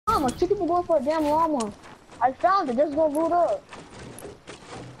Two people going for a damn llama. I found it. Just go loot up.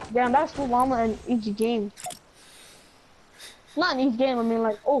 Damn, that's full llama in each game. Not in each game. I mean,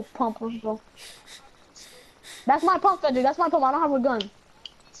 like, oh, pump. Let's go. That's my pump, Frederick. That's my pump. I don't have a gun.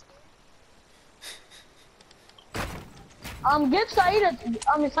 Give Saeed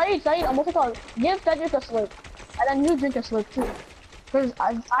what's it called? Give Frederick a slip. And then you drink a slip too. Cause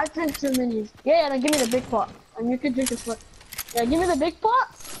I drink too many. Yeah, and then give me the big pot. And you can drink a slip. Yeah, give me the big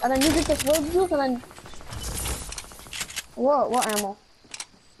pot. And then you drink the slip juice and then... What ammo?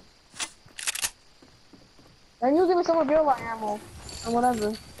 Then you give me some of your ammo. And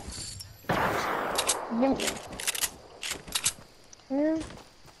whatever. Give me...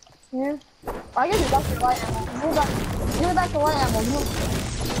 Yeah. I guess it's back to light ammo. Give me back to light ammo.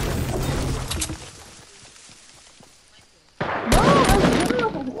 No, that's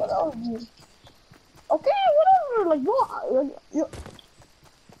good. What else? Okay, whatever. Like, you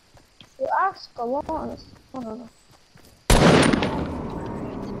ask a lot. No.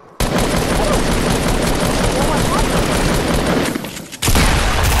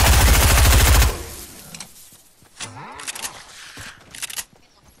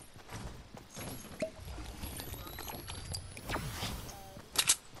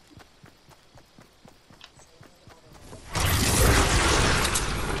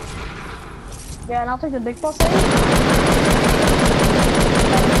 Yeah, and I'll take the big pot.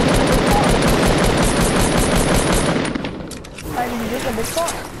 Alright, did you get the big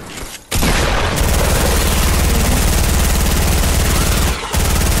pot?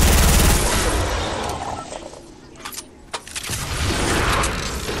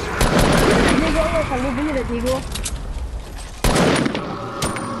 Give me the Deagle.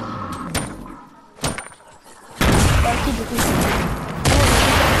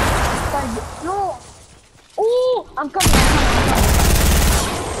 No! Ooh! I'm coming.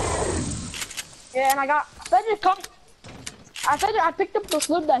 Yeah, and I got... Frederick, come! I picked up the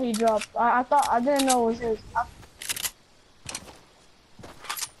slip that he dropped. I didn't know it was his.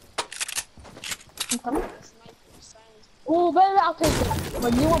 I'm coming? Ooh, baby, I'll take it.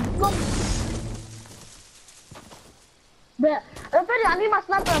 But you want... Look! Bet. Frederick, I need my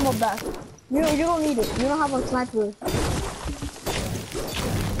sniper ammo back. You don't need it. You don't have a sniper.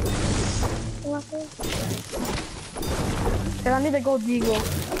 Cause I need to go Deagle.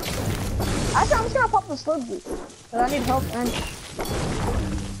 Actually, I'm just gonna pop the slug dude. Cause I need help and...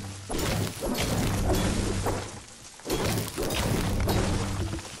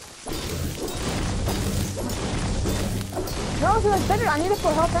 No, it's like better. I need it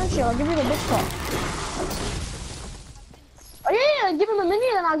for health and shield. I'll give you the big pot. Oh yeah, give him a mini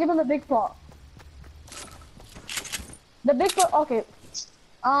and then I'll give him the big pot. The big pot, okay.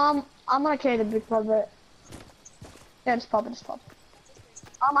 I'm gonna carry the big pot, but... Yeah, just pop it.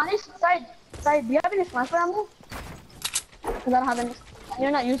 I need some side, do you have any sniper ammo? Cause I don't have any,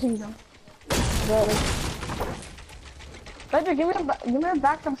 you're not using them. Really. Frederick, give me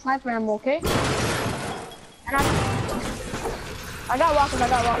back some sniper ammo, okay? And I got rockets,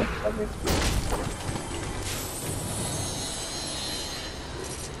 Frederick.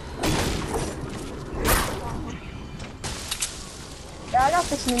 Yeah, I got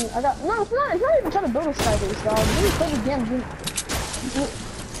 6 minutes. No, it's not even trying to build a sky base, dog. Let me play the game, dude.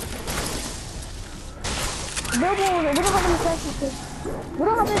 We don't have any chances to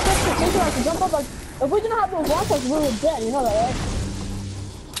take it, I can jump up, like, if we didn't have those rockets, we were dead, you know that, right?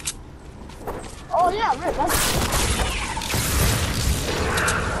 Oh yeah, Rick, that's...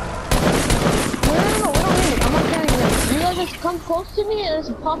 No, we don't need it, I'm not carrying it. You guys just come close to me and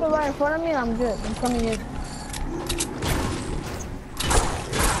just pop it right in front of me and I'm good. I'm coming in.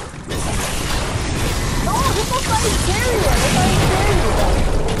 This looks like it's scary.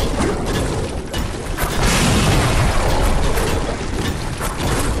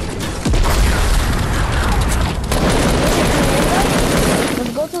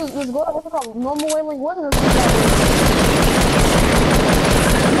 Let's go to what's it called? Normal wavelength wasn't it?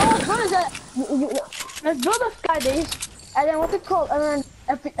 No, what is that? Let's build a sky base, and then what's it called? And then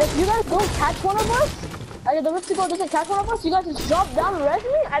if you guys don't catch one of us, and the Rift doesn't catch one of us, you guys just drop down and res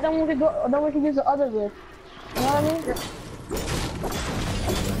me, and then we can use the other rift. You know what I mean?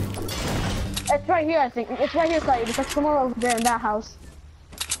 It's right here, I think. It's right here, Saeed. It's like somewhere over there in that house.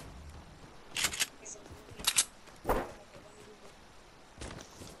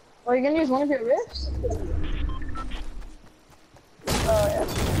 Oh, you're gonna use one of your rifts? Oh, yeah.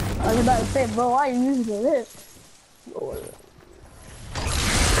 I was about to say, bro, why are you using the rift? No,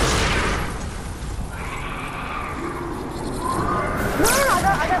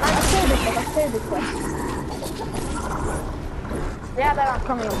 I saved this one. Yeah, they're not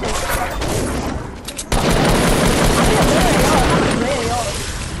coming.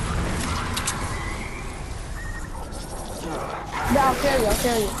 Yeah, I'll carry you, I'll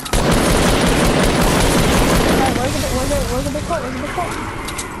carry you. Hey, where's the big boat? Where's the big boat?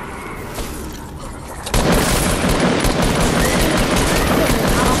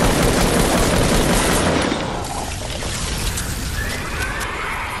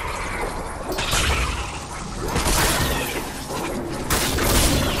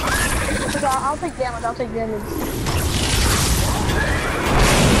 I'll take damage, I'll take damage.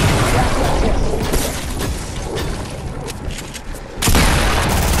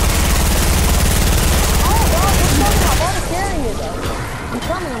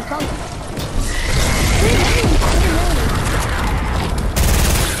 I'm coming. 3 minis.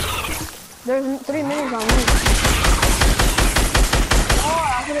 There's 3 minis on me. Oh,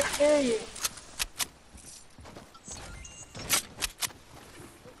 I'm gonna carry you.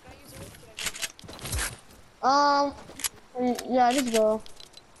 Yeah, just go.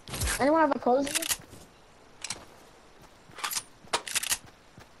 Anyone have a cozy?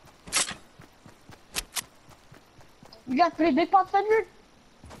 You got 3 big pots, Fedric?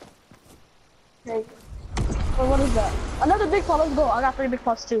 Okay. Well, what is that? Another big pot, let's go. I got 3 big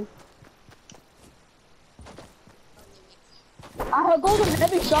pots too. I have a golden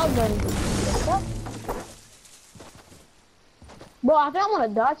heavy shotgun. What? Bro, I think I'm gonna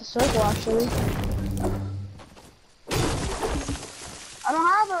die to circle actually. I don't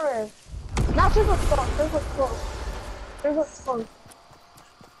have a rift. Now circle's close.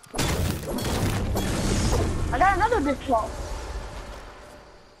 I got another big pot.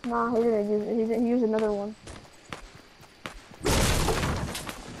 Nah, he didn't use it. He used another one.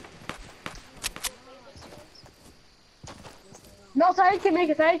 No, Saeed can make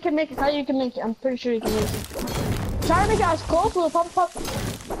it. Saeed can make it. I'm pretty sure he can make it. Try to make it as close to the pop.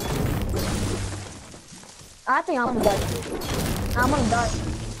 I think I'm gonna die. I'm gonna die.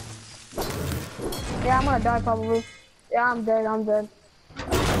 Yeah, I'm gonna die probably. Yeah, I'm dead.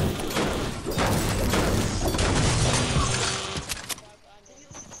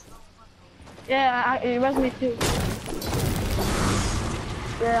 Yeah, it was me too.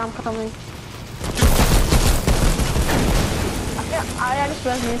 Yeah, I'm coming. I just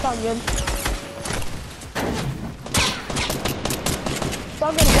pressed me, it's all good. It's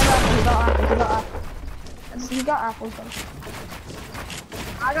all good, he got apples.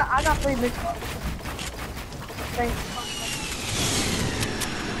 I got 3 big spots. Thanks.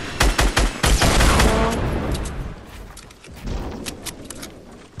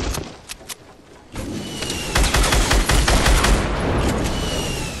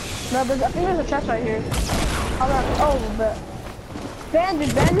 No, I think there's a chest right here. Oh, but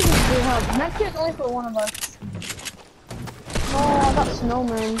bandages do help. Medkit is only for one of us. No, I got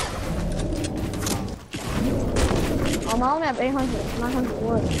snowman. I only have 900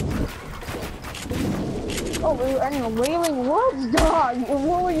 wood. Oh, we were ending a wailing woods, dog.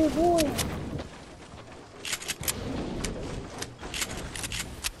 What were you doing?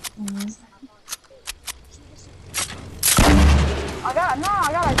 I got a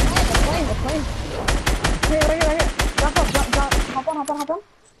plane. Right here. Jump. Hop on.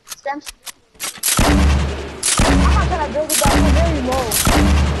 Stand. I'm not gonna build it down, it's very low.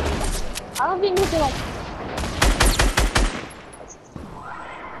 I don't think we can like...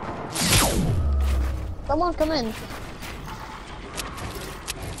 Someone come in.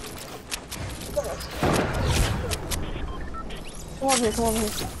 Come over here.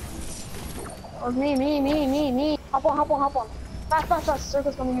 Oh, me. Hop on. Fast.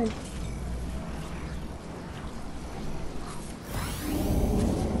 Circle's coming in.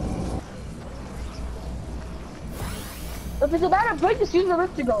 If it's a matter of break, just use the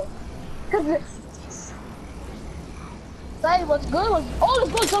rift to go. Cause what's good was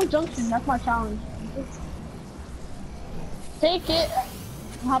let's go jump junction. That's my challenge. Take it.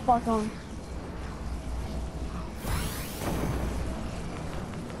 Hop back on.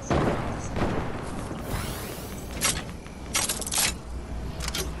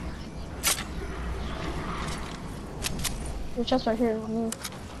 Your chest right here.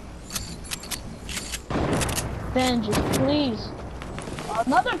 Vengeance, please.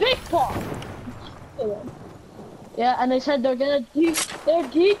 Another big pot. Yeah, and they said they're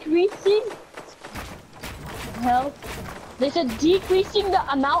decreasing health. They said decreasing the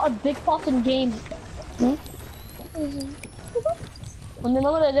amount of big pots in games. When they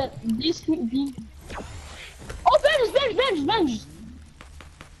know that vengeance.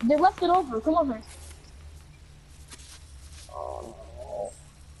 They left it over. Come over.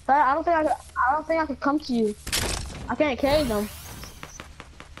 I don't think I could come to you. I can't carry them.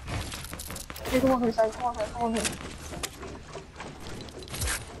 Hey, come on here, side. Come on here, come on here.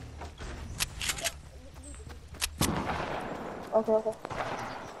 Okay, okay.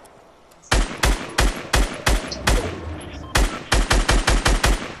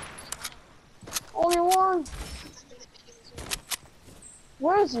 Only one.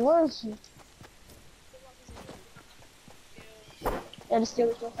 Where is he? Where is he? Yeah, just steal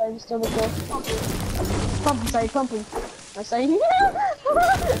the kill, side. Just steal the kill. Pumping, side, pumping. I say,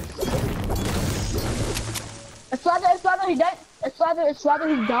 it's either he dies. It's either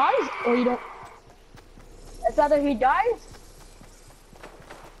he dies or you don't. It's either he dies.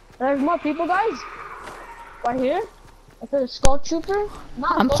 There's more people, guys. Right here. It's a skull trooper.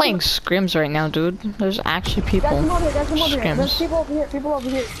 I'm playing scrims right now, dude. There's actually people. There's some over here. There's some over here. There's Scrims. people over here. People over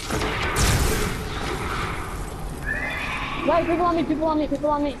here. Right, people on me. People on me. People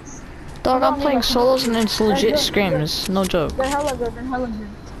on me. Dog, I'm playing solos and it's legit scrims. No joke. They're hella good. They're hella good.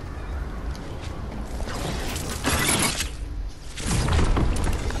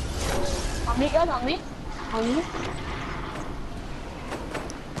 On me, guys. On me. On me.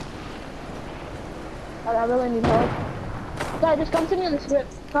 I really need help. Guys, just come to me on the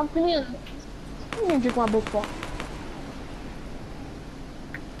script. Come to me and I'm gonna drink my book ball.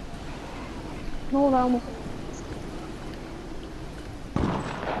 No, I almost.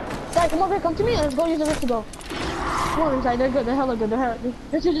 Guys, come over here. Come to me. Let's go use the rift to go. Come on inside. They're good. They're hella good. They're hella good.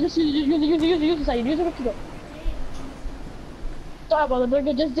 Use the side. Use the rift to go. Sorry, brother. They're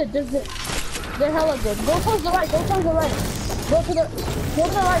good. Just did. They're hella good. Go towards the right. Go towards the right. Go to the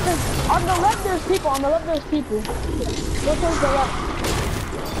right. Cause on the left there's people. On the left there's people. Go towards the left.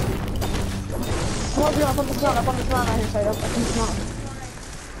 Come over here. Up on the ground. Up on the ground. Right here, side. Up on the ground.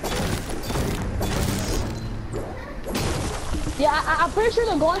 Yeah, I'm pretty sure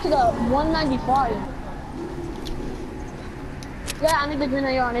they're going to the 195. Yeah, I need the green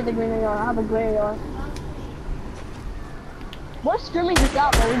AR. I have a gray AR. We're scrimming this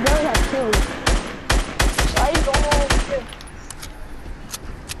out, but we barely have kills. I don't know.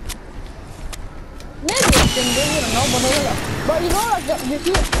 Maybe it's been good, I don't know, but you know, like, you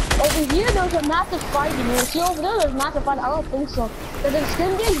see, over here there's a massive fighting. You see over there's massive fighting. I don't think so. Because in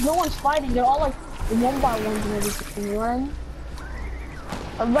skin games, no one's fighting. They're all like one by ones and everything. You know what I mean?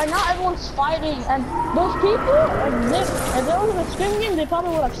 Right now, everyone's fighting, and those people, if there was a skin game, they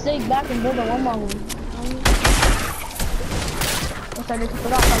probably would have stayed back and built a one by one. I just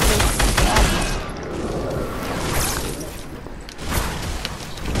forgot something.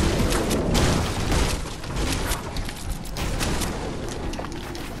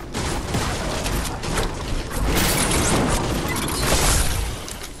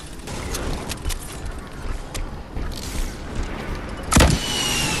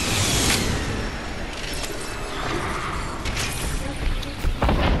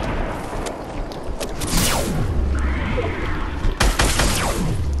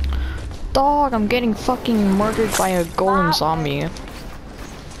 Dog, I'm getting fucking murdered by a golem zombie.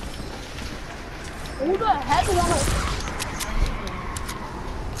 Who the heck is on the...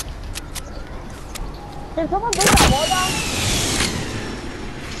 Can someone bring that wall down?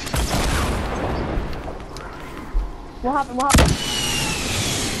 What happened? What happened?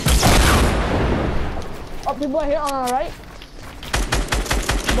 Oh, people are here on our right.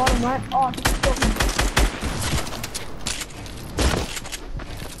 Bottom right. Oh,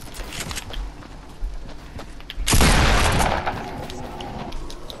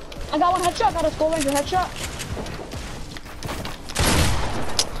 I got one headshot, got a skull ranger headshot.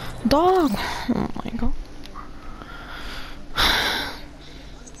 Dog! Oh my god.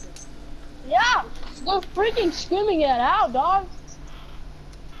 Yeah! They're freaking screaming it out, dog.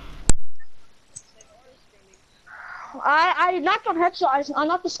 I knocked on headshot. I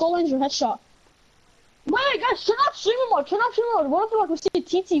knocked the skull ranger headshot. Wait, guys, turn off streamer mode. Turn off streamer mode. What if like we see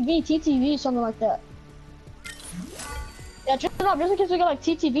TTV, something like that? Yeah, turn it off just in case we got like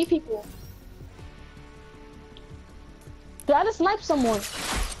TTV people. Dude, I just sniped someone.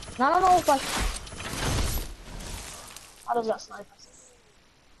 And I don't know if like... I just got sniped.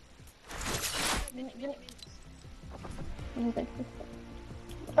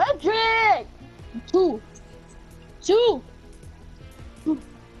 Patrick! Two.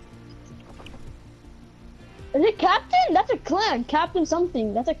 Is it Captain? That's a clan. Captain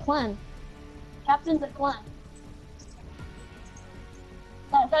something. That's a clan. Captain's a clan.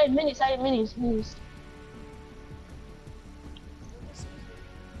 Side minis.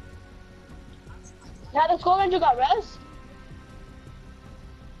 Yeah, the skull ranger got res.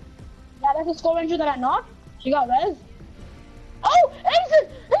 Yeah, that's the skull ranger that I knocked. She got res. Oh,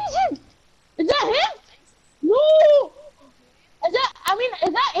 Asian! Is that him? No! Is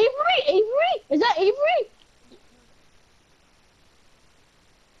that Avery? Avery? Is that Avery?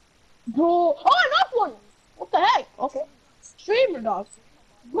 Bro, oh, another one! What the heck? Okay. Streamer dog.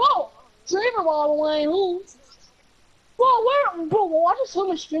 Bro, streamer all the way, who? Bro, where, bro, watch a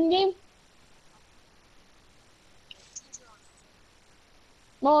swimmer stream game?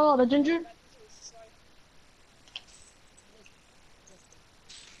 No, the ginger.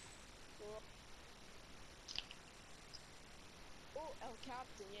 Oh, El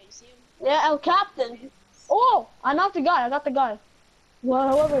Captain, yeah, you see him? Yeah, El Captain. Oh, I got the guy.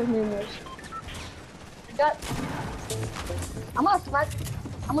 Well, whoever his name is. I got. I'm gonna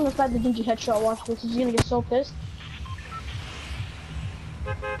smack the ginger headshot. Watch this. He's gonna get so pissed.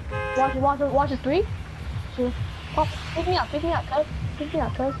 Watch it. 3, 2. Oh, pick me up, cuz. Pick me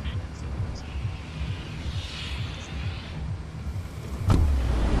up, cuz.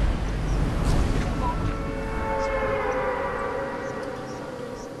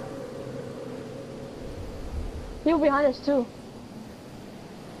 People behind us too.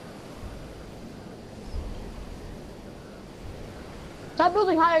 Start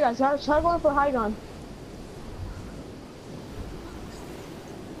building higher guns. Start going for high gun.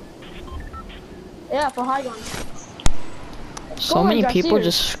 Yeah, for high gun. So many people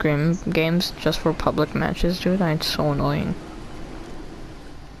just scrim games just for public matches, dude. It's so annoying.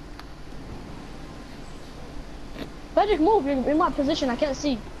 Patrick, move. You're in my position. I can't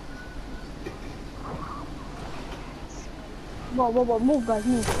see. Whoa, move, guys,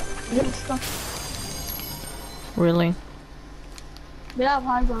 move. You're getting stuck. Really? They have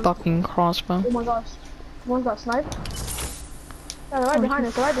high ground. Fucking crossbow. Oh my gosh. One's got sniped. Yeah, they're right behind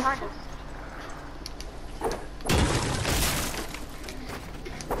us.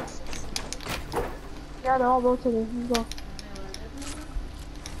 Yeah, they're all rotating. Let's go.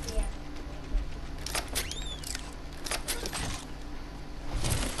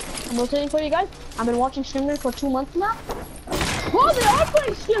 I'm rotating for you guys. I've been watching streamers for 2 months now. Oh, they are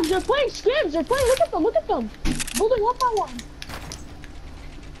playing scrims. They're playing scrims. Look at them. Building one by one.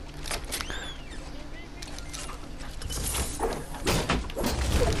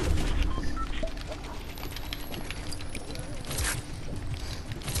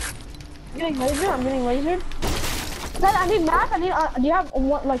 I'm getting lasered. Dad, I need map. Do you have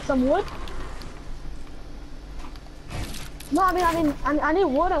like some wood? No, I need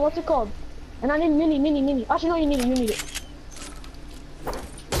wood and what's it called? And I need mini. Actually, no, you need it.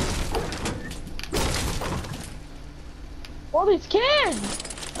 All these kids!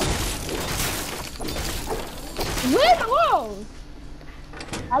 Leave me alone!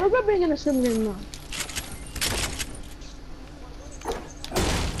 I regret being in a sim game now.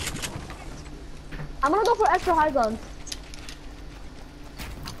 I'm gonna go for extra high guns.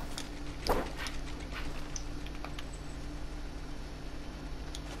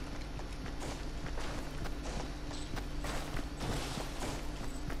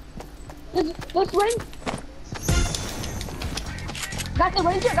 This ring. Got the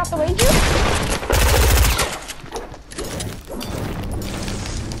ranger.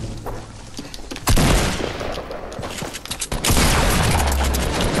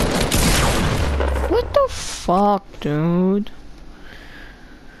 What the fuck, dude?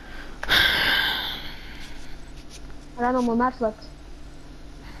 I got no more mats left.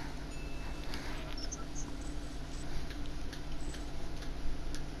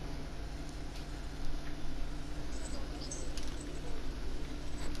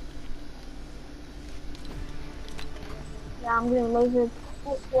 Yeah, I'm getting lasered.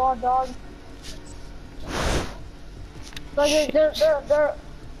 Full squad, dog. So they're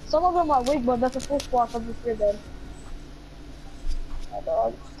some of them are weak, but that's a full squad, so you're dead. Oh,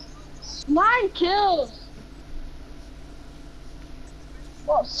 dog. 9 kills!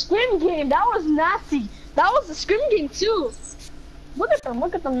 Oh, scrim game, that was nasty. That was the scrim game too. Look at them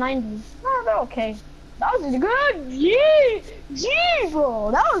 90s. Oh, they're okay. That was good. Gee,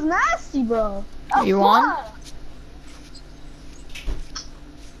 bro. That was nasty, bro. That You was won? fun.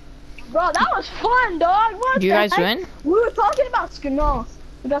 Bro, that was fun, dog. What Do you the guys heck? win? We were talking about scrim. No,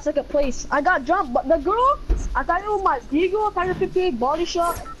 we got second place. I got jumped, but the girl, I thought it was my Deagle, 158 body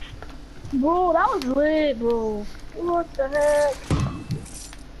shot. Bro, that was lit, bro. What the heck?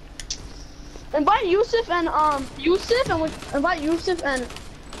 Invite Yusuf and invite Yusuf and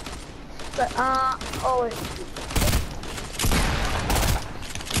oh wait.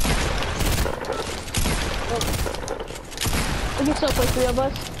 We can still play 3 of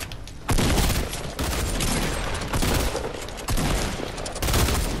us.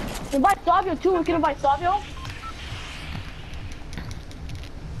 Invite Savio too. We can invite Savio.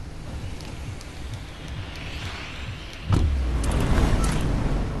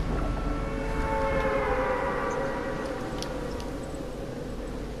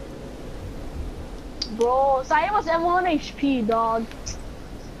 bro. Saya was M1 HP, dog.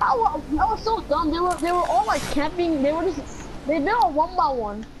 That was so dumb. They were all like camping. They did all one by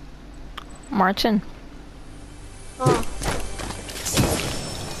one. Martin.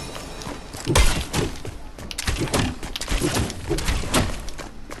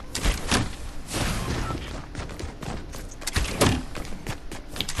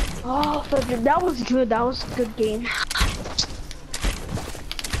 Oh, that was good. That was a good game.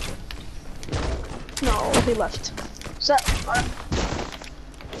 No, he left. So,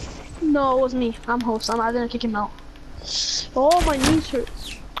 no, it was me. I'm host. I didn't kick him out. Oh, my knees hurt.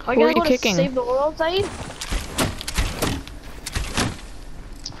 Are Who are you you gonna kicking? save the world, Zaid?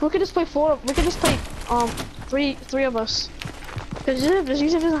 We could just play four. We could just play three of us. Cause usually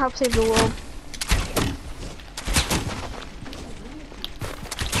doesn't have to save the world.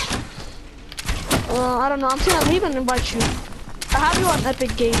 I don't know. I'm saying I'm leaving and invite you. I have you on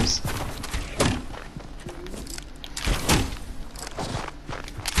Epic Games.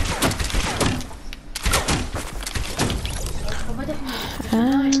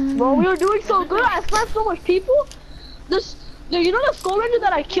 Bro, we were doing so good. I sniped so much people. You know the Skull Ranger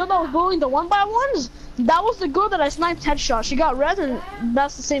that I killed that was going the one by ones? That was the girl that I sniped headshot. She got red, and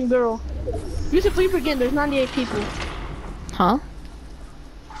that's the same girl. Use it 3 per game. There's 98 people. Huh?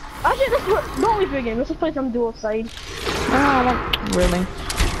 Actually, don't leave your game. Let's just play some duo side. Not really.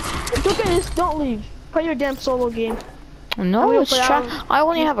 It's okay. Just don't leave. Play your damn solo game. No, it's I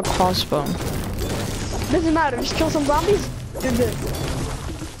only have a crossbow. Doesn't matter. Just kill some zombies. You're good.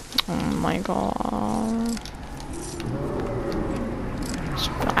 Oh my god.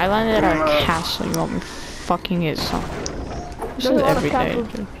 I landed at our castle. You want me fucking it? So this is every day,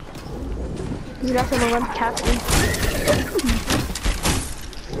 dude. You got some around castle.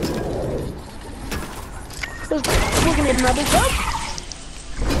 We're gonna get another jump.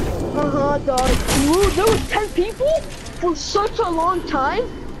 Dog. Dude, there was 10 people for such a long time.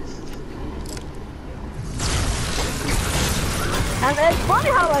 And it's funny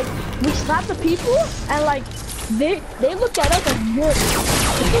how like we snap the people and like they look at us as good.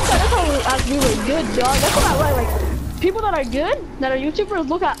 They look at us as we were good, dog. That's what I like. Like people that are good, that are YouTubers,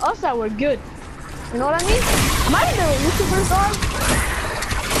 look at us that we're good. You know what I mean? Imagine they were YouTubers, dog.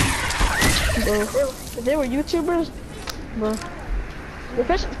 Bro, if they were YouTubers, bro.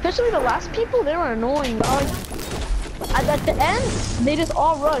 Especially the last people, they were annoying, dog. At the end, they just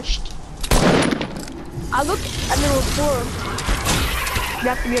all rushed. I looked and there was 4. You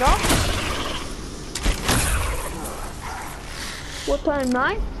have to get off? What time? 9?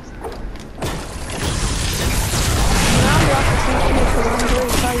 Now I'm off to sleep because I'm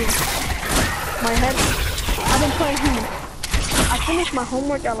very tired. My head. I've been playing Human. I finished my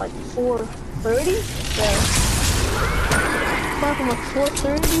homework at like 4:30. Yeah. From like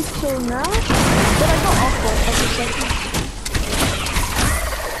 4:30 till now. But I got off for a second.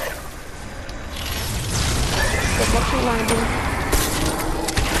 But what you wanna do?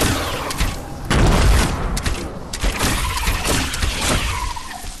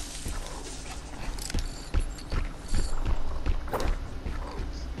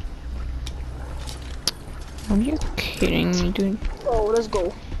 Are you kidding me, dude? Oh, let's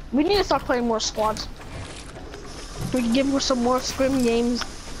go. We need to start playing more squads. We can give her some more scrim games.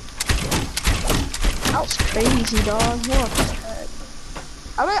 That was crazy, dog. What the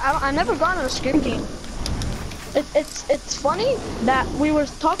heck? I never got in a scrim game. It's funny that we were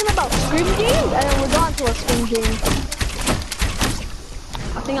talking about scrim games and then we got into a scrim game.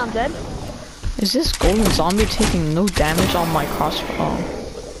 I think I'm dead. Is this golden zombie taking no damage on my crossbow?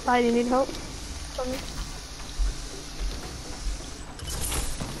 Hi, do you need help?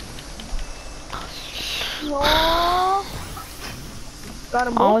 No. Got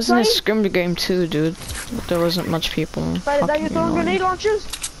him. I was in a scrim game too, dude. But there wasn't much people. Right, is that you throwing grenade launchers?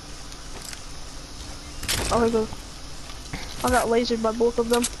 Oh, here we go. I got lasered by both of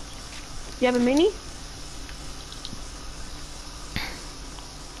them. You have a mini?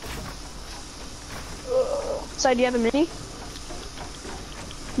 Side, do you have a mini?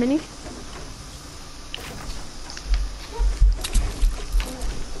 Mini?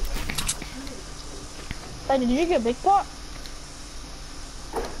 Side, did you get a big pot?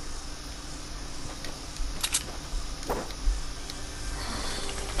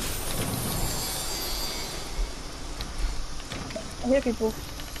 I hear people.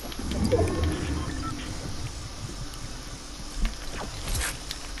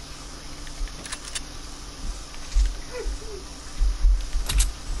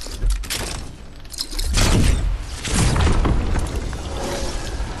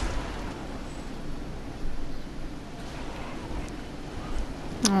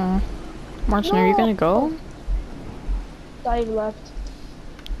 Martin, are you gonna go? Died left.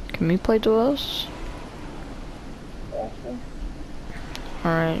 Can we play duos? Yeah, sure.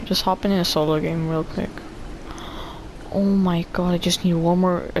 Alright, just hop in a solo game real quick. Oh my god, I just need one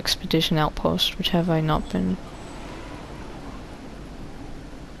more expedition outpost. Which have I not been?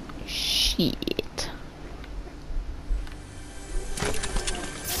 Shit.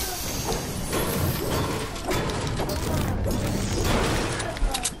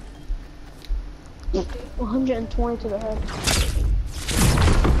 Yeah. 120 to the head.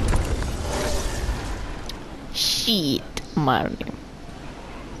 Shit, Mario.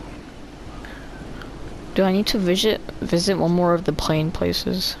 Do I need to visit one more of the plane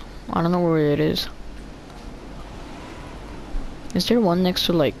places? I don't know where it is. Is there one next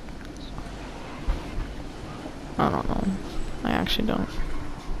to like? I don't know. I actually don't.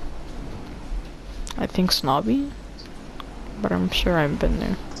 I think Snobby, but I'm sure I've been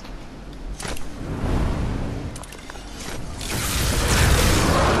there.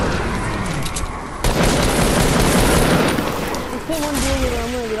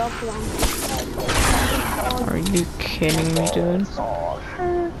 Are you kidding me, dude?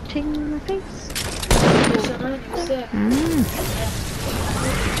 Hurting my face.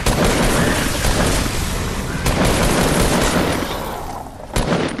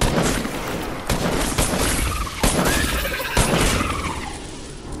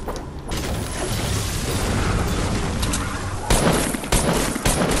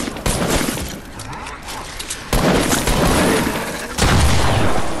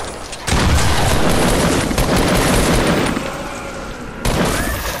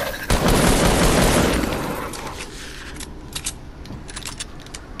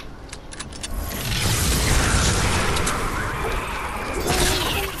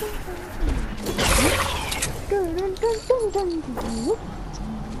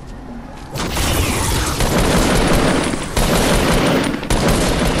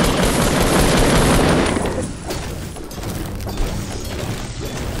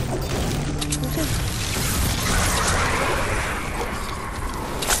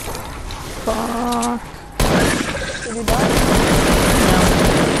 Did you die? No.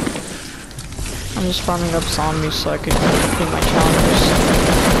 I'm just farming up zombies so I could complete my challenges.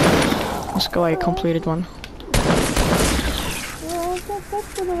 Let's go, I completed one.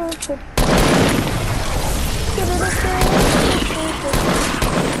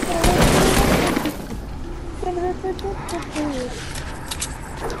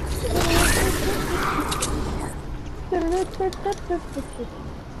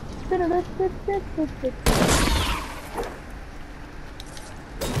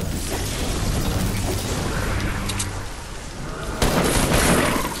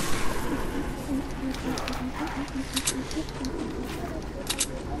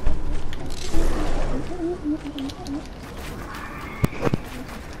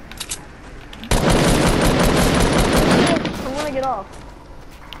 I'm gonna get off.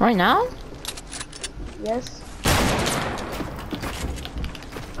 Right now? Yes.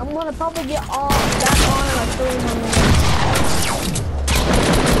 I'm gonna probably get off back on in like 3 more minutes.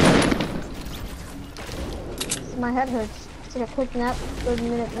 My head hurts. Take a quick nap,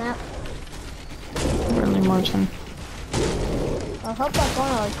 30-minute nap. Really, Martin? I'll help back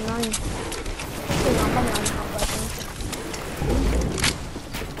on at like 9. Actually, no, probably 9 o'clock, I think.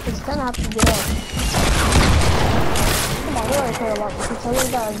 It's 10 I have to get up. Come on, what do I care about? Because I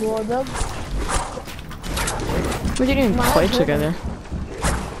just got a dual dub. We didn't even play together.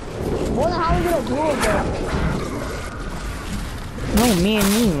 Well, then how we get a dual dub? No, me and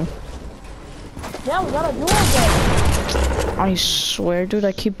you. Yeah, we got a dual dub. I swear, dude,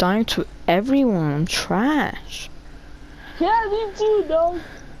 I keep dying to everyone. I'm trash. Yeah, me too, dog.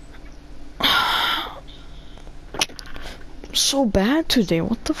 I'm so bad today.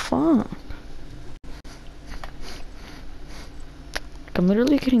 What the fuck? I'm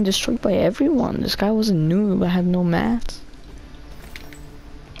literally getting destroyed by everyone. This guy was a noob. I had no mats.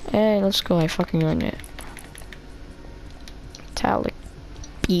 Hey, let's go. I fucking earned it. Metallic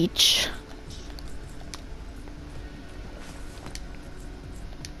Beach.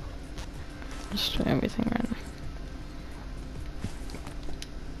 Let's do everything right now.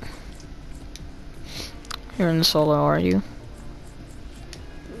 You're in the solo, are you?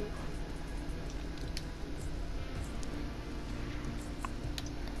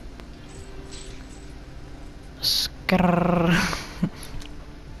 Skrrr.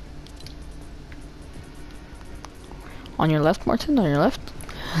 On your left, Martin? On your left?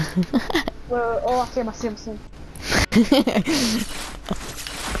 Oh, I see him.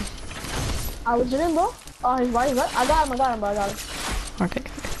 I was in him, bro. Oh, he's right. I got him, bro. I got him. Okay.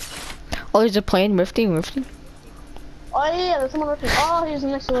 Oh, there's a plane rifting. Oh yeah, there's someone looking. Oh, he's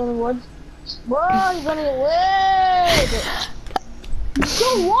next to the woods. Bro, he's running away. So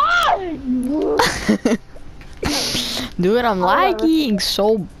what? Dude, I'm Oh, yeah, lagging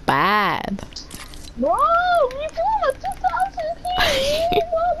so bad. Bro, we flew a 2000 key.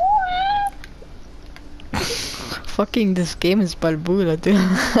 Fucking this game is balbula, dude.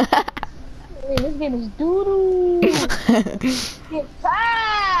 This game is doo-doo. Get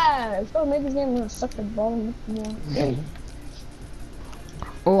fast. Don't make this game suck the ball.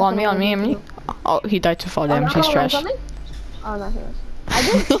 Oh, on me. Oh, he died to fall damage. He's trash. Oh, no, he was. I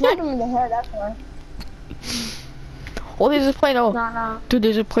just smacked him in the head, that's why. Oh, there's a plane. Oh, No. dude,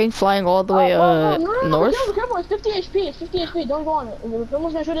 there's a plane flying all the way No, north. be careful, it's 50 HP, it's 50 HP, don't go on it. If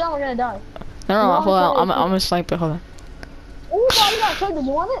someone's gonna shoot it down, we're gonna die. No, hold on, I'm a sniper. Hold on. Ooh, bro, you got chugged, did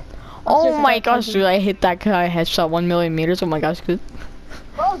you want it? Oh my gosh, dude, I hit that guy headshot 1 million meters. Oh my gosh, good.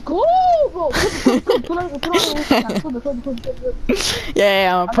 Bro, go, bro. Put on.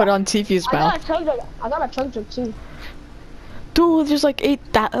 Yeah, I'll put on TP's mouth. I got a chug jug too. Dude, there's like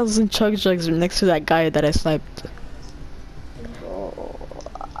 8,000 chug jugs next to that guy that I sniped.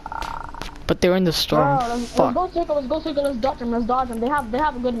 But they were in the storm. Bro, let's go circle, let's dodge them. They have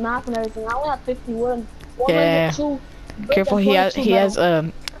a good map and everything. I only have 50 wood. Yeah. Careful, he has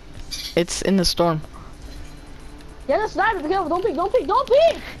it's in the storm. Yeah, that's sniper. Be careful. Don't peek. Bro,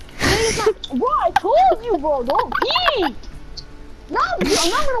 I told you, bro. Don't peek. No, I'm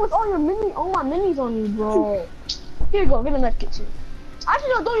not gonna with all my minis on you, bro. Here you go. Get a med kit too.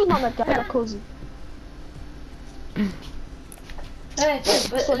 Actually, no, don't use my med kit. I got a cozy. So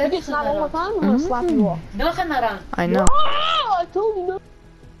if you get sniped one more time, I'm gonna slap you off. I know. Oh, I told you no.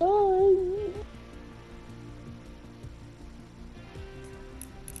 Oh.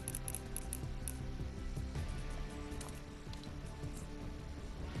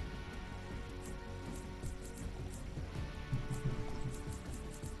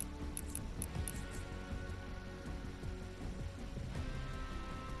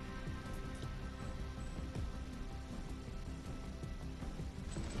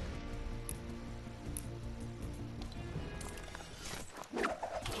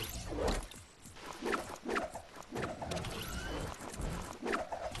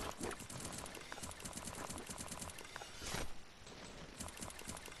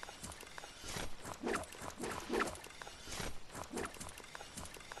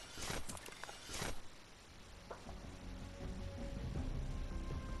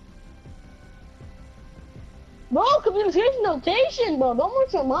 Bro, communication notation, bro. Don't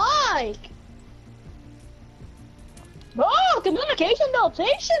mute your mic. Bro, communication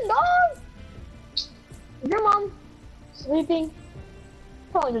notation, dog. Is your mom sleeping?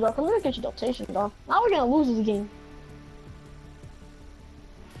 Probably, dog. Communication notation, dog. Now we're gonna lose this game.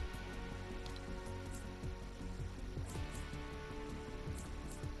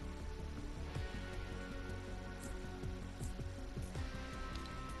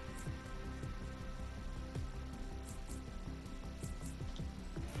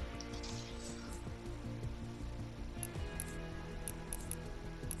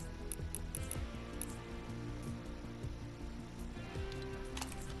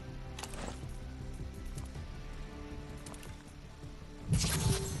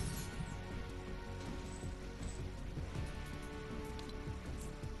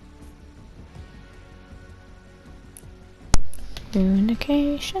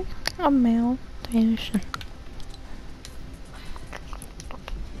 Communication, amalgamation.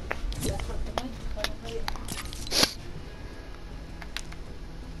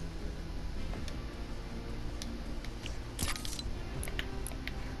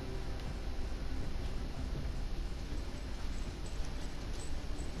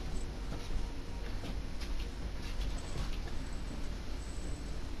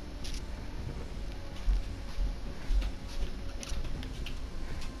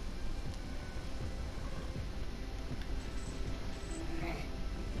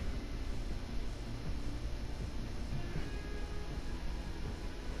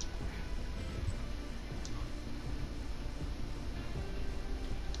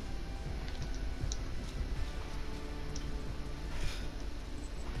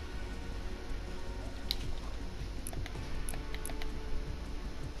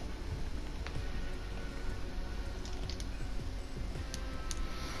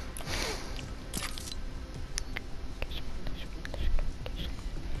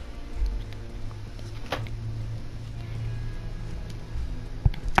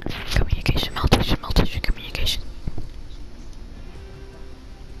 Maltesian communication.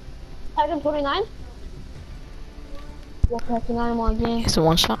 Item 29. What the heck, and I'm on game. It's a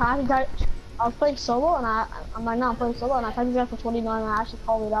one shot. I was playing solo and I'm like, no, I'm playing solo and I tagged you guys for 29 and I actually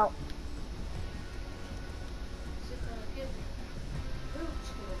called it out.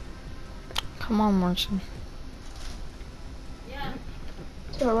 Come on, Martin.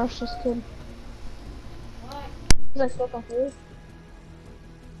 It's gonna rush this kid. He's like so confused.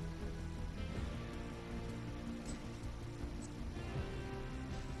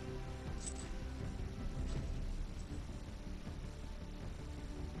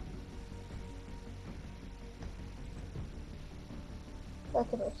 Back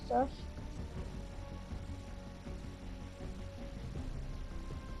to the stash.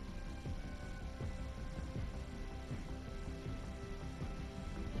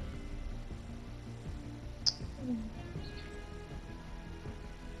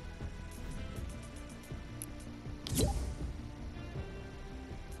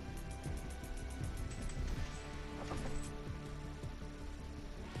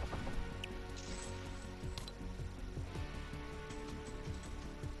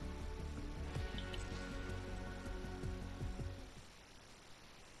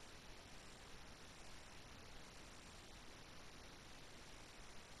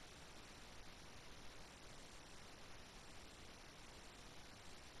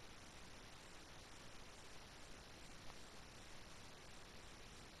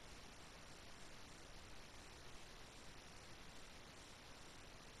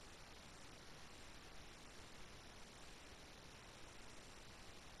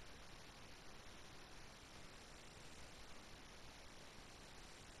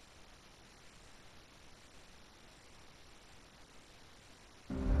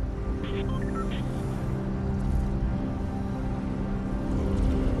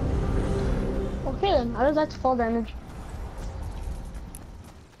 Okay then, I just like to fall damage.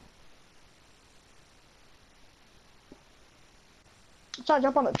 So I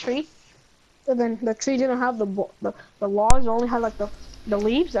jump on the tree, and then the tree didn't have the logs, it only had like the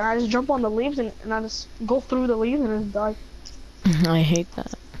leaves, and I just jump on the leaves and I just go through the leaves and just die. I hate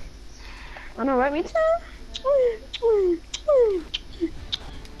that. I know, right? Me too.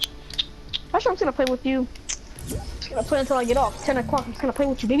 Actually, I'm just gonna play with you. I'm gonna play until I get off. 10 o'clock, I'm just gonna play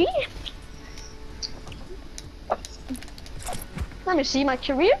with you, baby. Let me see my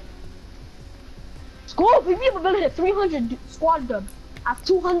career. Score, baby, I'm gonna hit 300 squad dub. I have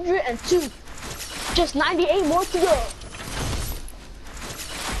 202. Just 98 more to go.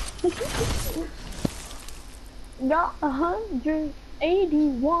 Got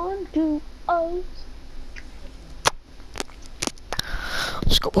 181 to us.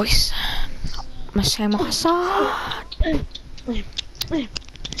 Let's go, boys. Masay Hassan.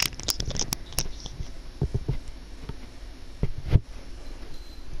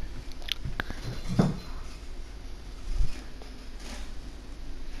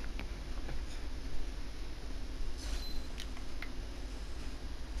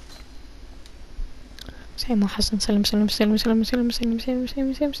 سلام حسن سلام سلام سلام سلام سلام سلام سلام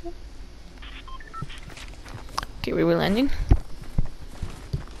سلام سلام سلام. Okay, we were landing.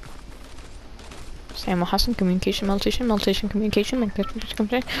 Sam Hassan, communication, meditation, meditation, communication, meditation,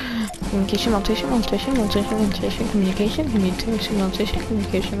 communication, meditation, meditation, meditation, meditation, communication, communication, meditation,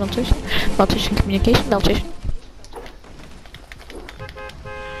 communication, meditation, meditation, communication, meditation.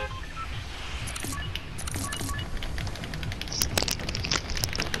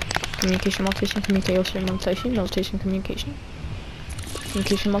 Communication, meditation, communication, meditation, meditation, communication.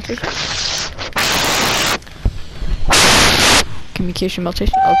 Communication, meditation. Communication,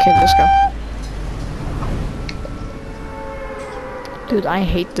 meditation. Okay, let's go. Dude, I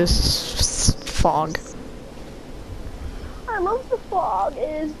hate this fog. I love the fog.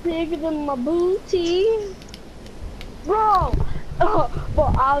 It is bigger than my booty. Bro!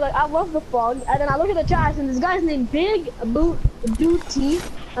 But I love the fog. And then I look at the chat and this guy's named Big Booty.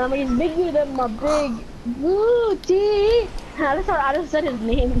 And I'm like, he's bigger than my big booty. And I just said his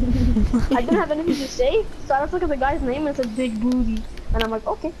name. I didn't have anything to say. So I just look at the guy's name and it said Big Booty. And I'm like,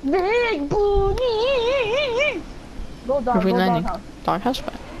 okay. Big Booty! Go dog, go doghouse. Doghouse?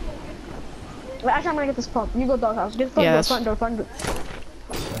 What? Wait, actually I'm gonna get this pump. You go doghouse. Get the Yeah, front door, front door.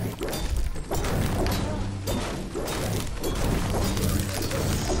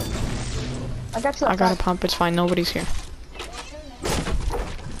 I got you. I got a pump, it's fine, nobody's here.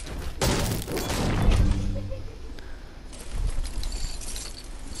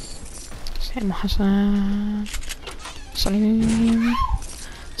 Sam Hassan. Salim.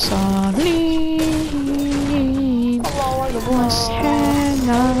 Salim.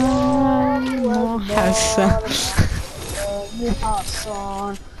 Hassan.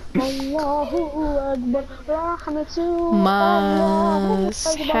 Hassan. Allahu Akbar, rahmatu Allahu Akbar.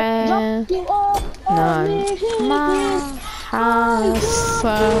 مسحنا Drop you all مع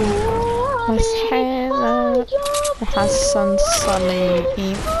حسن مسحنا حسن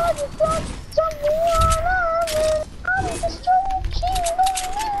صليب.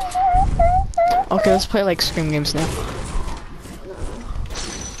 Okay, let's play like Scream games now.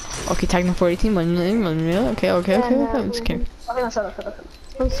 Okay, Techno 418, 1 million, 1 million. Okay, I'm just kidding. Okay, no, shut up.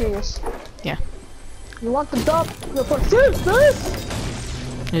 Play serious. Yeah. You want the dub? You play serious, please.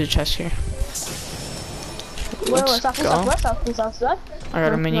 There's a chest here. Wait, Let's south, go. south. I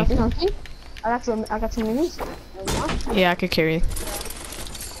got a mini. I got some minis. Yeah, I could carry.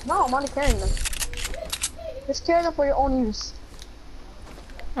 No, I'm only carrying them. Just carry them for your own use.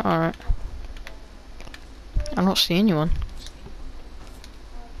 Alright. I don't see anyone.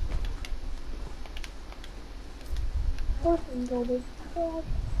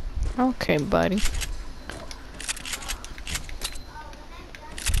 Okay, buddy.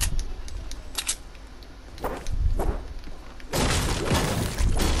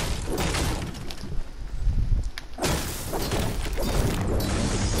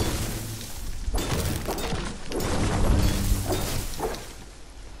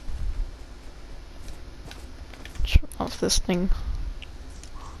 Turn off this thing.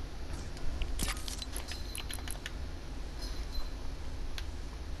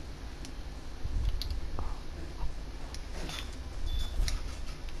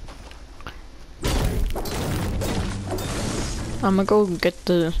 I'm gonna go get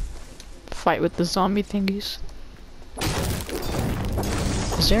the fight with the zombie thingies.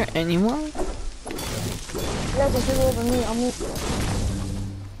 Is there anyone? Yeah, just give it over me. I'm me.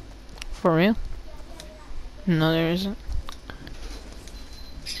 For real? No, there isn't.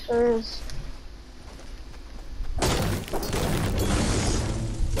 There is.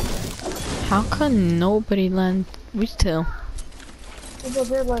 How can nobody land retail? There's a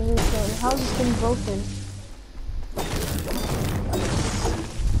bird like this. The house is getting broken.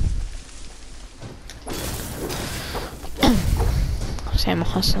 Sam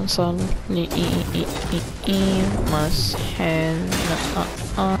Hassan Salih Mashen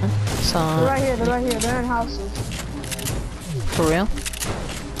They're right here. They're in houses. For real?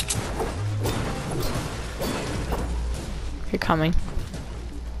 You're coming.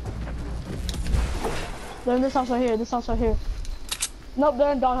 They're in this house right here. Nope,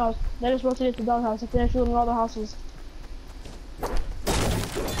 they're in doghouse. They just rotated to doghouse. If they're shooting all the houses.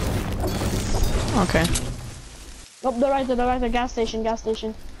 Okay. Nope, they're right there. Gas station.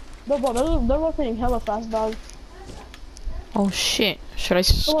 No, bro, they're rotating hella fast, dog. Oh shit. Should I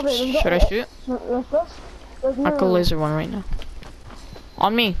Come over here, let's go. should I shoot? Let's go. I could laser one right now.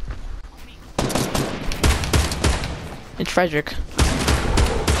 On me. It's Frederick.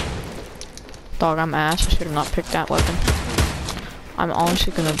 Dog, I'm ass. I should have not picked that weapon. I'm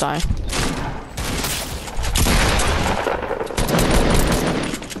honestly gonna die.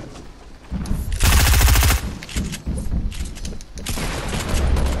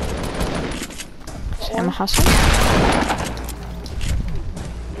 Sam Hassan.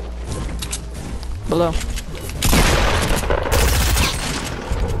 Below.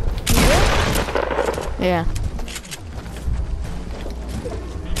 Yeah.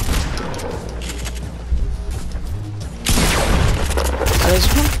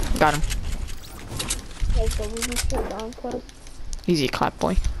 Got him. Easy clap,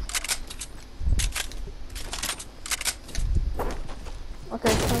 boy.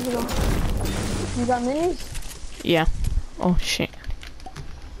 Okay, time to go. You got minis? Yeah. Oh shit.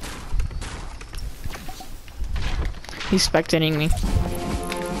 He's spectating me.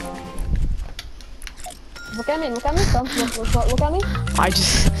 Look at me, look at me. I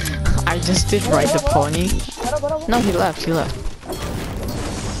just did ride the pony. No, he left.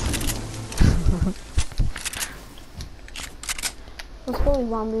 Let's go,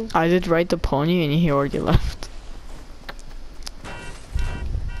 zombies. I did ride the pony and he already left.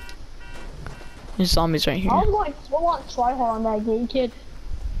 There's zombies right here. I was going full on try hard on that game, kid.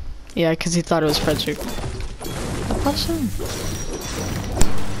 Yeah, because he thought it was Frederick. What's him?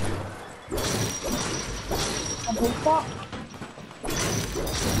 A big spot?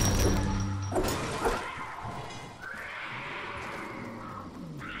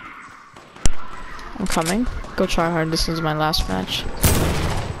 I'm coming. Go try hard. This is my last match.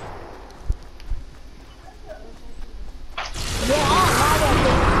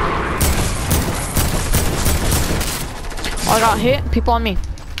 Oh, I got hit. People on me.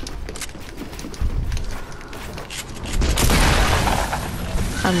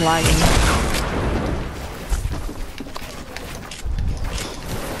 I'm lagging.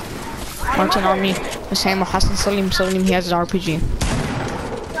 Martin on me. Sam Hassan Salim, he has an RPG.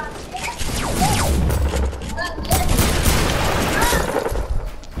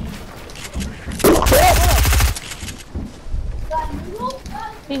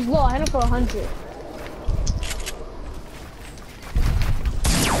 He's low, I hit him for 100.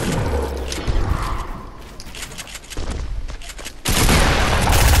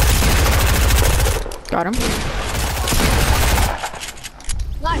 Got him.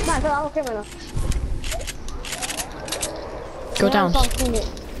 Nice, I'm okay right now. Go down. Okay,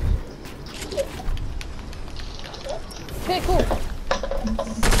 cool.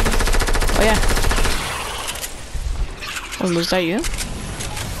 Oh yeah. Oh, was that you?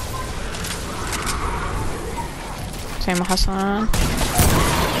 Sam Hassan.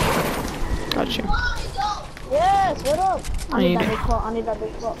 Got you. Yes, what up? I need that it. big pot, I need that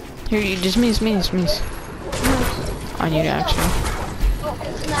big pot. Here, you just miss. I need it actually.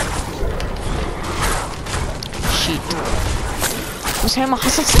 Shit. Sam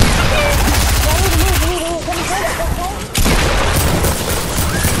Hassan.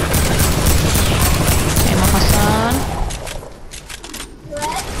 Sam Hassan.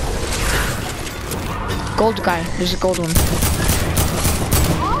 Gold guy. There's a gold one.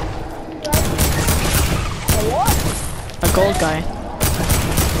 A gold guy.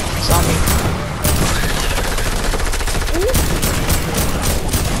 Zombie.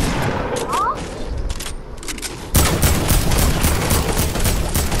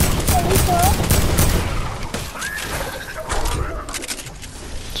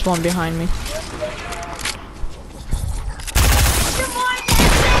 There's one behind me.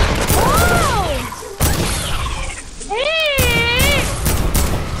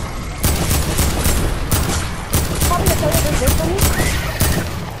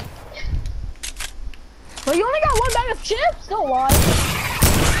 Well, you only got one bag of chips? Don't lie.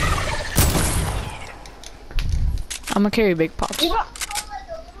 I'm gonna carry big pots. Come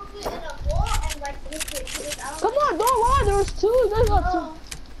on, don't lie. There was two. There's not two.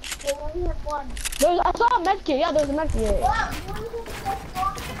 I saw a medkit. Yeah, there's a medkit. Yeah.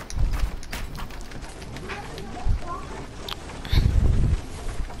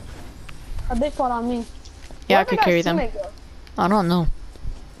 A big pot on me. Yeah, I could carry them. I don't know.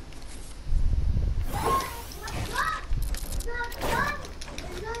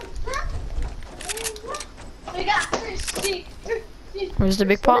 Where's the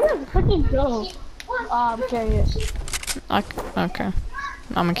big pot? I'm carrying it. Okay.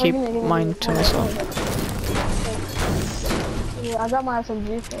 I'm gonna keep mine to myself. Yeah, I got my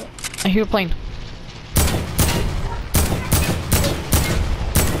SMG for it. I hear a plane.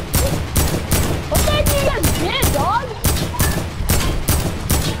 What the heck you guys did, dog?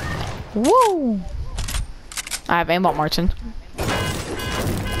 Woo! I have aimbot, Martin.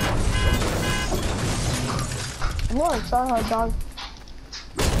 I'm going to start hard, dog.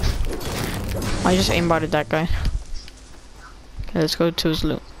 I just aimbotted that guy. Okay, let's go to his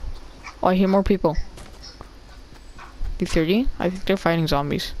loot. Oh, I hear more people. 330? I think they're fighting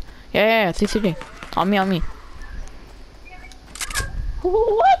zombies. Yeah, 330. On me.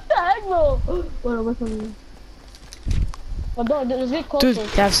 What the heck, bro? What's on me? Oh, dog, there's big close. Dude,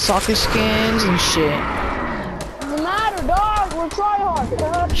 they have soccer skins and shit. Doesn't matter, dog. We'll try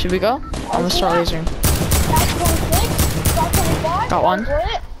hard. Should we go? I'm gonna start lasering. That's 26. That's 25. Got one.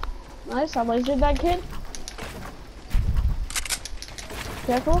 Nice, I lasered that kid.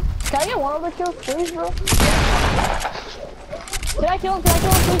 Careful. Can I get one other kill, please, bro? Can I kill him?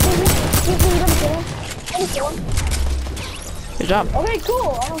 Please, kill him. Good job. Okay,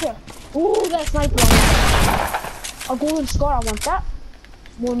 cool. I don't care. Ooh, that sniper one. A golden scar, I want that.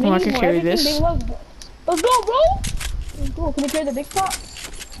 More minis, I can carry this. Let's go, bro. Let's go. Can you carry the big pot?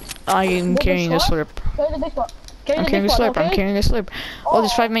 I am carrying the slurp. Carry the big pot. I'm carrying the slurp. Okay? I'm carrying the slurp. Oh,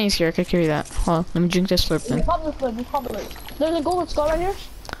 there's 5 minis here. I can carry that. Hold on, let me drink this slurp then. You pop the slurp. There's a golden scar right here.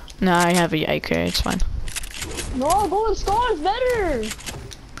 Nah, I have a okay, it's fine. No, golden scar is better.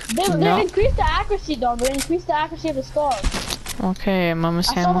 They increase the accuracy, dog. They increase the accuracy of the scar. Okay, Mama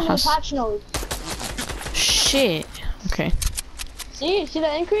Sam I saw them has. in patch notes. Shit. Okay. See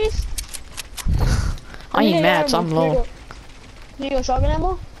the increase? I need mats. I'm low. Can you go shotgun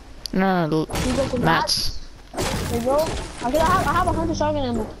ammo? No, mats. There you go. I have 100 shotgun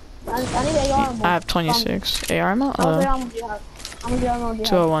ammo. I need AR ammo. I have 26 AR ammo. How much ammo do you have? How much ammo do you have?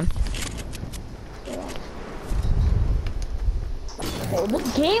 201. Oh, this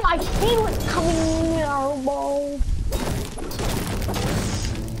game, I hate what's coming in our ball.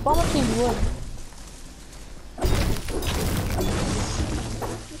 How much is wood?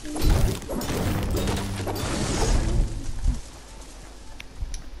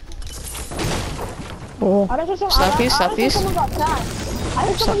 Oh, I heard southeast. someone got tagged. I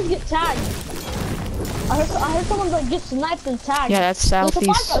heard someone get tagged. I heard someone like get sniped and tagged. Yeah, that's There's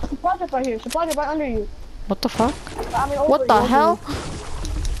southeast. supply drop right here. Supply drop right under you. What the fuck? I mean, over What you, the over hell? you.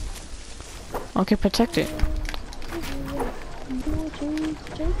 Okay, protect it.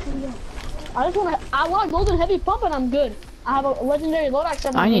 I want golden heavy pump and I'm good. I have a legendary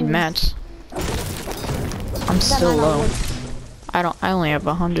loadout. I need mats. I'm still low. I only have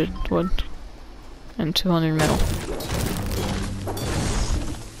 100 wood and 200 metal.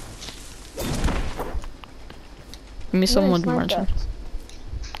 Give me some wood, Martin.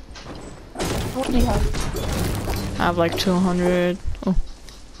 What do you have? I have like 200. Oh.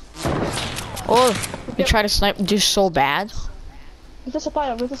 Oh, you try to snipe just so bad. Where's the supply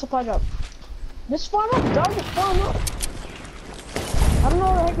drop? Where's the supply drop? Just farm up, dog. Just farm up. I don't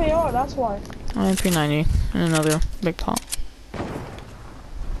know where the heck they are. That's why. I have P90 and another big pot.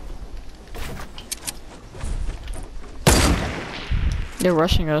 They're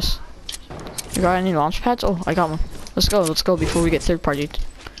rushing us. You got any launch pads? Oh, I got one. Let's go before we get third party.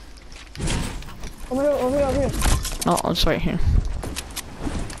 Over here, over here, over here. Oh, it's right here.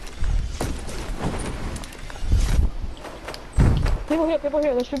 People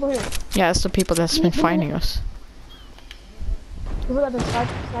here, there's people here. Yeah, it's the people that's been fighting us. People that been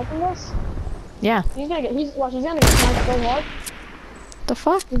sniping us? Yeah. He's gonna get sniped so hard. The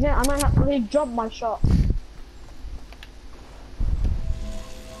fuck? I might have to jump my shot.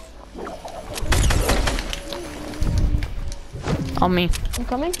 On me. I'm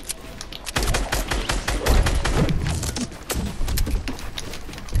coming.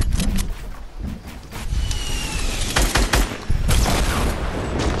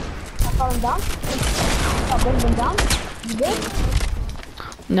 I got him down. I got him down. You good?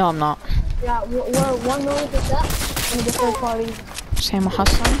 No, I'm not. Yeah, we're 1,000,000% in the third party. Sam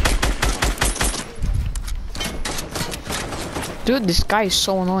Hassan. Dude, this guy is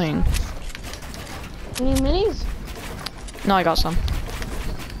so annoying. Any minis? No, I got some.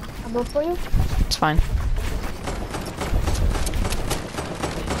 I'll go for you. It's fine.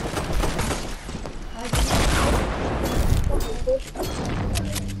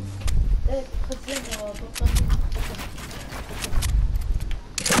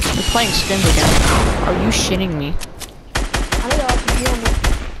 You're playing skins again. Are you shitting me? I need RPG ammo.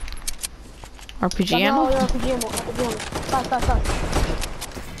 RPG ammo? No, RPG ammo. RPG ammo. Fast.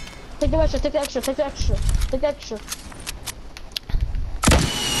 Take the extra, take the extra, take the extra, take the extra.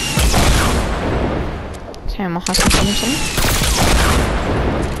 Sam Hassan coming to me.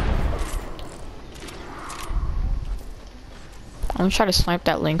 I'm gonna try to snipe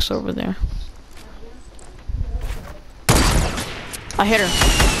that Lynx over there. I hit her.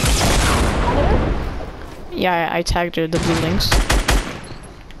 Yeah, I tagged her, the blue Lynx.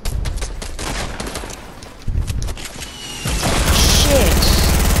 Shit.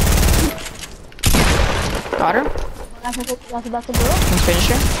 Got her. That's a girl. Let's finish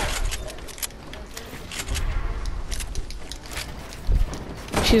her.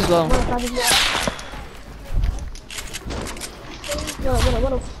 She's low.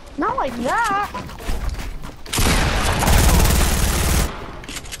 Not like that.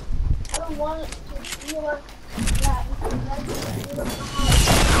 I don't want it to feel like that.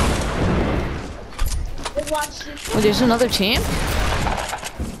 Oh, there's another team?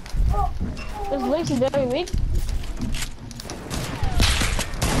 This Lynx is very weak.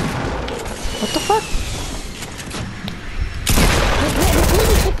 What the fuck? This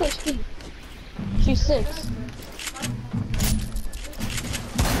Lynx is 6 HP. She's 6.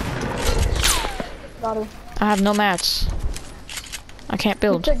 Got her. I have no mats. I can't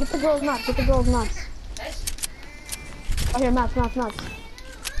build. Get the girl's mats. Get the girl's mats. Oh, here, mats. I'm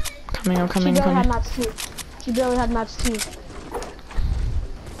coming, She barely had mats too. She barely had mats too.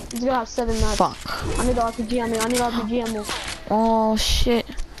 He's gonna have 7 mats. Fuck. I need the RPG ammo. I need RPG ammo. Oh shit.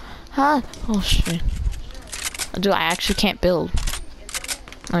 Huh? Oh shit. Dude, I actually can't build.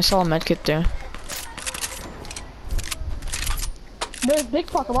 I saw a medkit there. There's big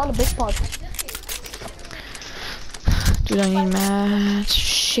pots. A lot of big pots. Dude, I need mats.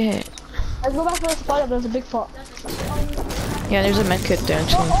 Shit. Let's go back to the spot. There's a big pot. Yeah, there's a medkit there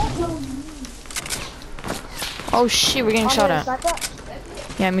too. Oh shit, we're getting shot at.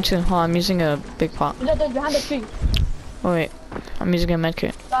 Yeah, me too. Hold on, I'm using a big pot. They're behind the tree. Oh wait, I'm using a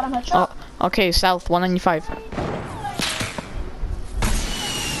medkit. Got him headshot. Oh, okay, south 195.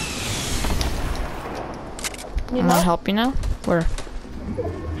 I'm gonna help you now. Where?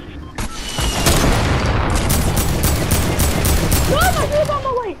 No, he's on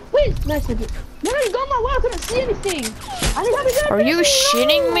my way. Please, nice to you. No, he's on my way. I couldn't see anything. I didn't have Are you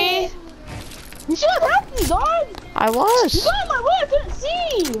shitting me? You should have helped me, dog. I You was. got in my way. I couldn't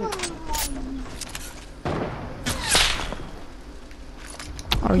see.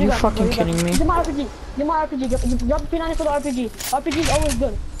 Are you got it, fucking bro, you got it. kidding me? Get my RPG. Get my RPG. Drop the P90 for the RPG. RPG is always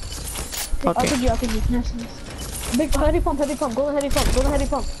good. Okay. RPG. Nice. Big heavy pump. Golden heavy pump. Golden heavy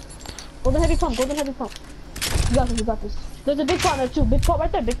pump. You got this. There's a big pot there too. Big pot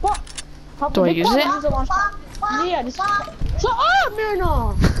right there. Big pot. Pop Do I big use pot, it? use a launch pad. Yeah, just shut up,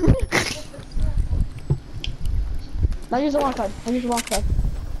 Mirna. Now use the launch pad. You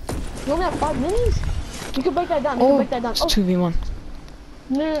only have 5 minis? You can break that down. Oh, it's 2v1.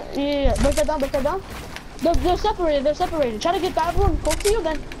 No, yeah. Break that down. They're separated. Try to get that one close to you,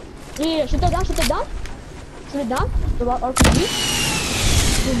 then. Yeah, shoot it down. The RPG.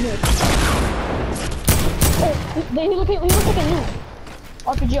 Oh, he look like a noob.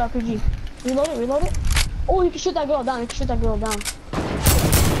 RPG. Reload it. Oh, you can shoot that girl down. Stop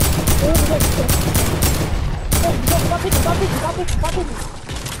it.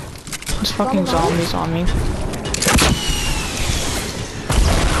 There's fucking zombies on me. Do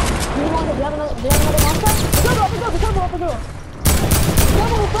you have another launch pad? Be careful, up the girl.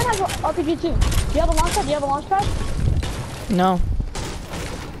 My friend has an RPG too. Do you have a launch pad? No.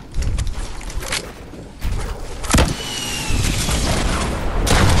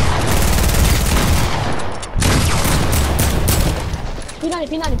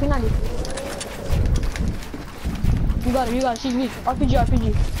 P90. You got it. She's weak.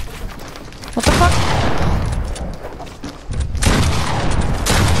 RPG. What the fuck?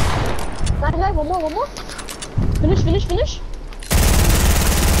 Nice. One more. Finish.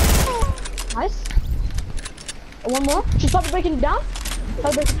 Nice. One more. She's probably breaking it down.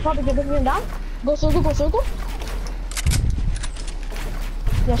 Probably breaking it down. Go circle.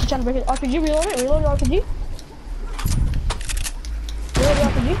 Yeah, she's trying to break it. RPG, reload it. RPG.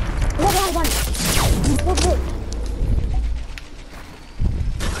 Behind. Good.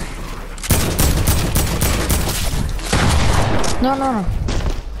 No.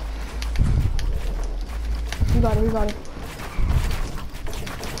 We got it.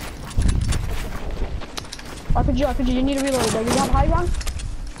 RPG, you need to reload it. You have high ground?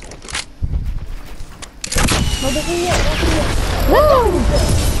 No, this is it. Woo!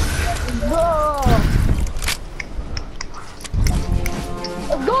 Bro!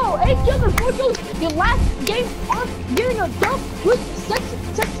 Let's go! 8 kills and 4 kills! Your last game on getting a dub with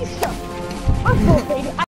sexy stuff. Let's go, baby.